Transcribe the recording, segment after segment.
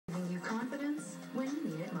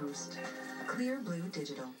Post. Clear Blue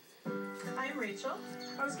Digital. I'm Rachel.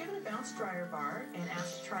 I was given a bounce dryer bar and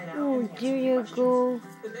asked to try it out. Oh, and answer there some you questions. go.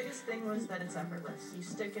 The biggest thing was that it's effortless. You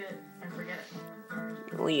stick it and forget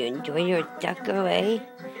it. Oh, you enjoy your sucker, eh?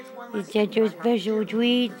 Is that your special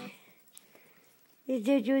treat? Is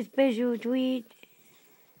that your special treat?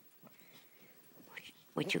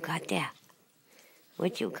 What you got there?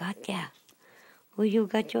 What you got there? Oh, you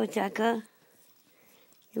got your sucker?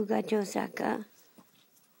 You got your sucker?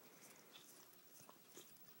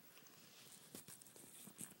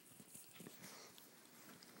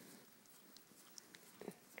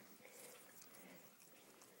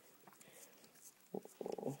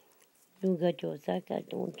 You got your sucker,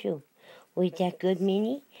 don't you? Oh, is that good,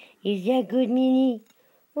 Minnie? Is that good, Minnie?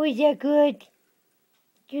 Oh, is that good?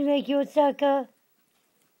 Do you like your sucker?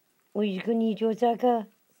 Oh, you gonna eat your sucker?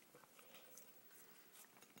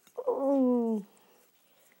 Oh.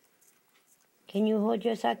 Can you hold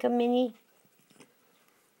your sucker, Minnie?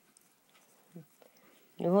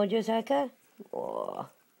 You hold your sucker? Oh.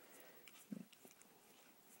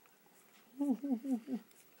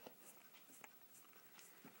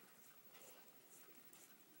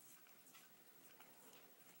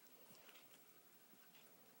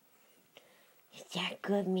 Is that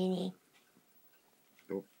good, Minnie?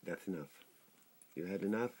 Oh, that's enough. You had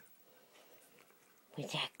enough?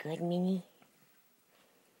 Was that good, Minnie?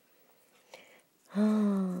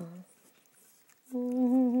 Oh.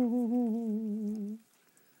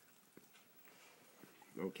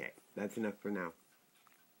 Okay, that's enough for now.